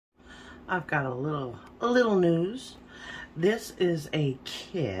I've got a little news. This is a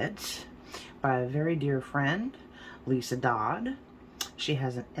kit by a very dear friend, Lisa Dodd. She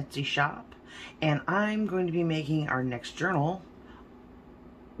has an Etsy shop, and I'm going to be making our next journal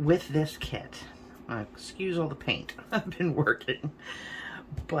with this kit. Excuse all the paint. I've been working,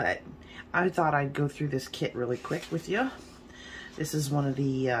 but I thought I'd go through this kit really quick with you. This is one of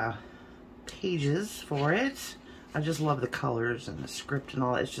the pages for it. I just love the colors and the script and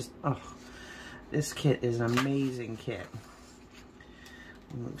all. It's just, oh, this kit is an amazing kit.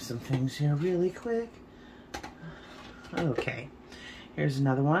 Move some things here really quick. Okay, here's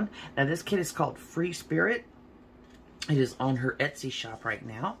another one. Now this kit is called Free Spirit. It is on her Etsy shop right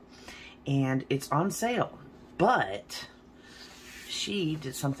now, and it's on sale. But she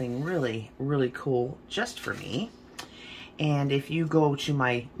did something really, really cool just for me. And if you go to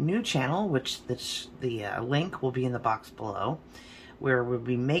my new channel, which the link will be in the box below, where we'll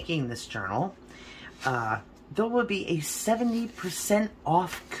be making this journal, there will be a 70%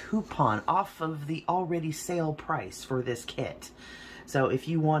 off coupon off of the already sale price for this kit. So if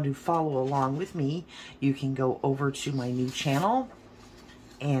you want to follow along with me, you can go over to my new channel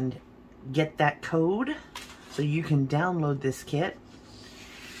and get that code so you can download this kit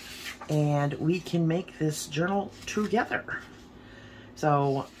and we can make this journal together.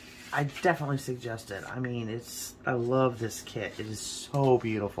 So I definitely suggest it. I mean, I love this kit. It is so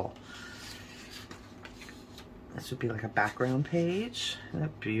beautiful. This would be like a background page. Isn't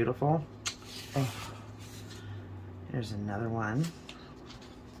that beautiful? Oh. Here's another one.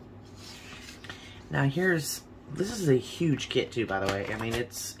 Now this is a huge kit too, by the way. I mean,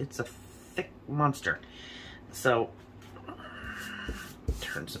 it's a thick monster. So,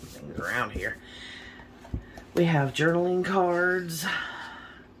 turn some things around here. We have journaling cards,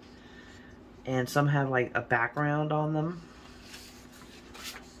 and some have like a background on them.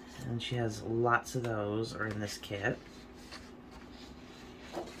 And she has lots of those are in this kit.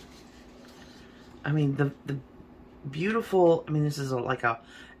 I mean, the beautiful, I mean, this is like a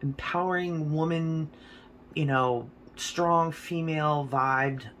empowering woman, you know, strong female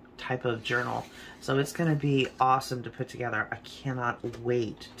vibed type of journal. So it's going to be awesome to put together. I cannot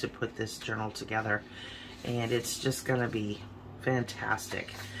wait to put this journal together. And it's just going to be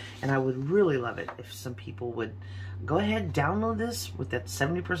fantastic. And I would really love it if some people would go ahead and download this with that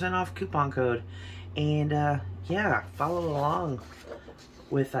 70% off coupon code. And yeah, follow along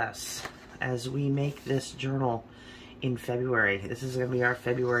with us as we make this journal in February. This is going to be our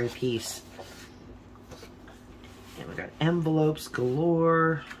February piece. And we got envelopes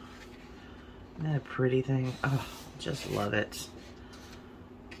galore. Isn't that a pretty thing? Oh, just love it.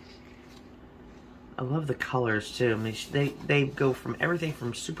 I love the colors too. I mean, they go from everything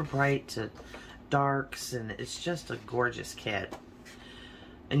from super bright to darks, and it's just a gorgeous kit.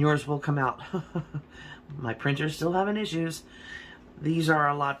 And yours will come out. My printer's still having issues. These are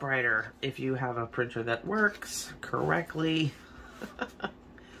a lot brighter if you have a printer that works correctly.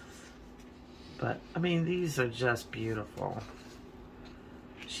 But, I mean, these are just beautiful.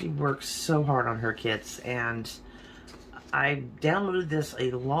 She works so hard on her kits, and I downloaded this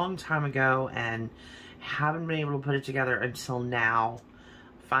a long time ago and haven't been able to put it together until now.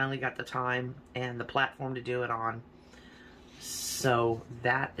 Finally got the time and the platform to do it on. So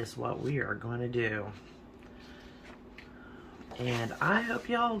that is what we are going to do. And I hope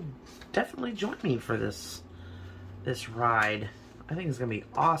y'all definitely join me for this ride. I think it's going to be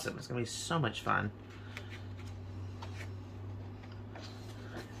awesome. It's going to be so much fun.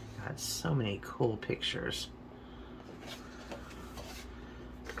 Got so many cool pictures.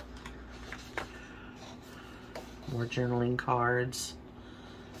 More journaling cards.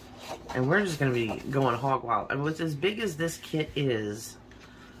 And we're just going to be going hog wild. And what's as big as this kit is,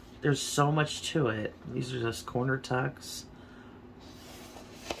 there's so much to it. These are just corner tucks.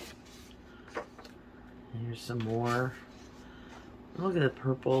 Here's some more. Look at the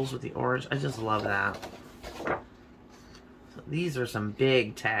purples with the orange. I just love that. So these are some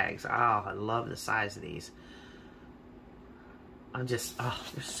big tags. Oh, I love the size of these. Oh, they're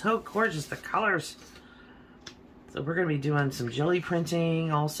so gorgeous, the colors. So we're going to be doing some jelly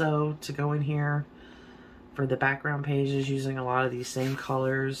printing also to go in here for the background pages, using a lot of these same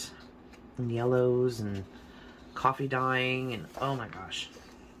colors and yellows and coffee dyeing, and oh my gosh.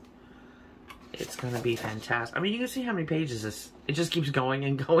 It's going to be fantastic. I mean, you can see how many pages this, it just keeps going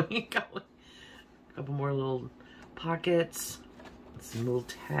and going and going. A couple more little pockets, some little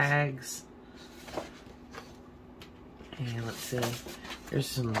tags. And let's see, there's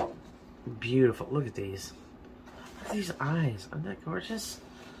some beautiful, look at these. Look at these eyes, aren't that gorgeous?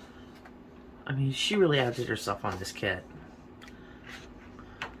 I mean, she really outdid herself on this kit.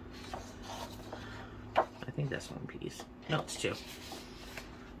 I think that's one piece. No, it's two.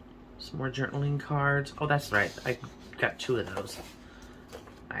 Some more journaling cards. Oh, that's right. I got two of those.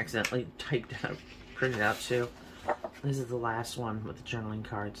 I accidentally typed out, printed out two. This is the last one with the journaling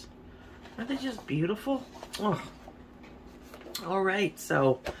cards. Aren't they just beautiful? Oh. All right,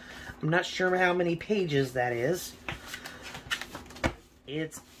 so I'm not sure how many pages that is.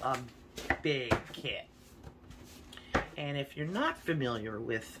 It's a big kit. And if you're not familiar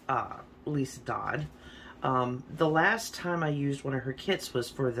with Lisa Dodd, the last time I used one of her kits was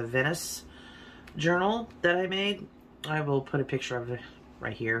for the Venice journal that I made. I will put a picture of it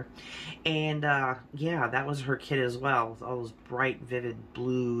right here. And yeah, that was her kit as well. All those bright, vivid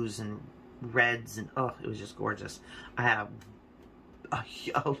blues and reds, and oh, it was just gorgeous. I had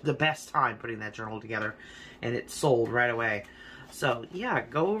the best time putting that journal together, and it sold right away. So yeah,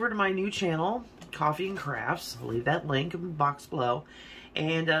 go over to my new channel, Coffee and Crafts. I'll leave that link in the box below,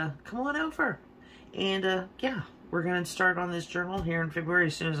 and come on over. And yeah, we're gonna start on this journal here in February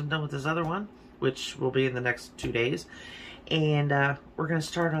as soon as I'm done with this other one, which will be in the next 2 days. And we're gonna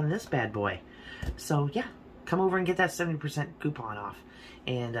start on this bad boy. So yeah, come over and get that 70% coupon off,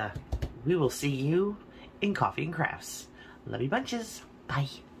 and we will see you in Coffee and Crafts. Love you bunches. Bye.